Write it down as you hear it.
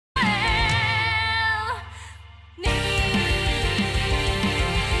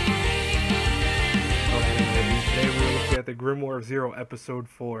at the Grimoire of Zero episode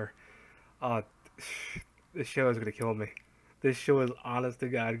 4. Uh, this show is gonna kill me. This show is honest to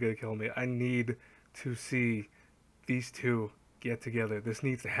God gonna kill me. I need to see these two get together. This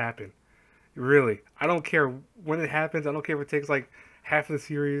needs to happen. Really. I don't care when it happens. I don't care if it takes like half of the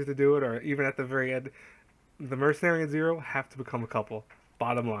series to do it or even at the very end. The Mercenary and Zero have to become a couple.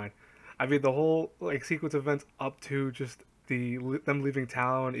 Bottom line. I mean, the whole like sequence of events up to just them leaving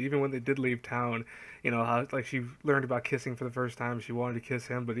town, even when they did leave town, how like she learned about kissing for the first time. She wanted to kiss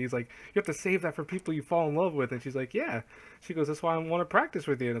him, but he's like, you have to save that for people you fall in love with. And she's like, yeah. She goes, that's why I want to practice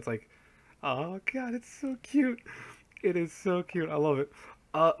with you. And it's like, oh god, it's so cute. It is so cute. I love it.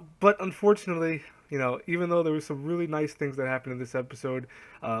 But unfortunately, even though there were some really nice things that happened in this episode,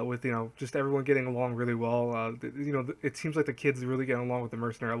 with just everyone getting along really well. It seems like the kid's really getting along with the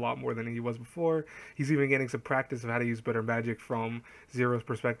mercenary a lot more than he was before. He's even getting some practice of how to use better magic from Zero's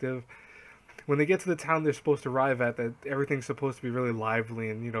perspective. When they get to the town they're supposed to arrive at, that everything's supposed to be really lively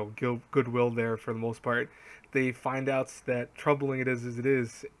and goodwill there for the most part. They find out that troubling it is as it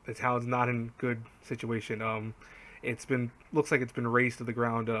is, the town's not in good situation. It's been looks like it's been razed to the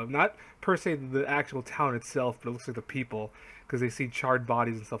ground. Not per se the actual town itself, but it looks like the people, because they see charred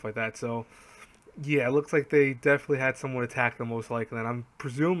bodies and stuff like that. So yeah, it looks like they definitely had someone attack them most likely, and I'm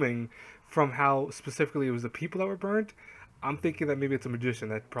presuming from how specifically it was the people that were burned, I'm thinking that maybe it's a magician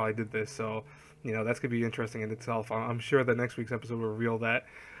that probably did this. So that's gonna be interesting in itself. I'm sure that next week's episode will reveal that.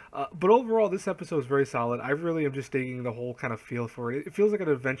 But overall, this episode is very solid. I really am just digging the whole kind of feel for it. It feels like an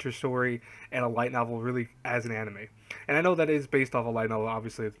adventure story and a light novel, really, as an anime. And I know that is based off a light novel,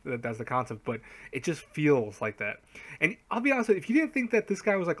 obviously, that's the concept, but it just feels like that. And I'll be honest with you, if you didn't think that this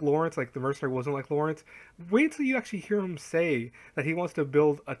guy was like Lawrence, like the mercenary wasn't like Lawrence, wait till you actually hear him say that he wants to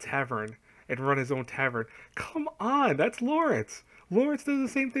build a tavern and run his own tavern. Come on, that's Lawrence. Lawrence does the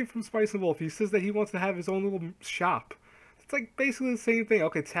same thing from Spice and Wolf. He says that he wants to have his own little shop. It's like basically the same thing.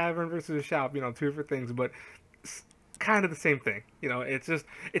 Okay, tavern versus a shop, two different things, but it's kind of the same thing.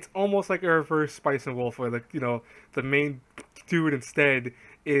 It's almost like a reverse Spice and Wolf, where the main dude instead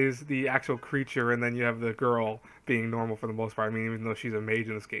is the actual creature, and then you have the girl being normal for the most part. I mean, even though she's a mage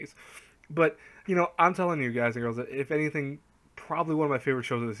in this case. But I'm telling you guys and girls that if anything, probably one of my favorite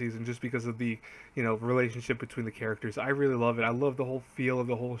shows of the season, just because of the relationship between the characters. I really love it. I love the whole feel of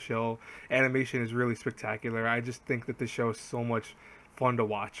the whole show. Animation is really spectacular. I just think that this show is so much fun to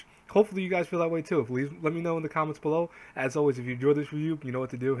watch. Hopefully you guys feel that way too. Please let me know in the comments below. As always, if you enjoyed this review, you know what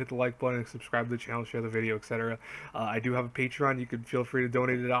to do. Hit the like button and subscribe to the channel, share the video, etc. I do have a Patreon. You can feel free to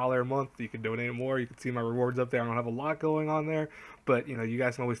donate $1 a month. You can donate more. You can see my rewards up there. I don't have a lot going on there, but you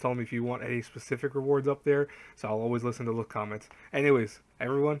guys can always tell me if you want any specific rewards up there, so I'll always listen to the comments. Anyways,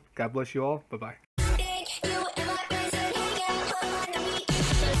 everyone, God bless you all. Bye-bye.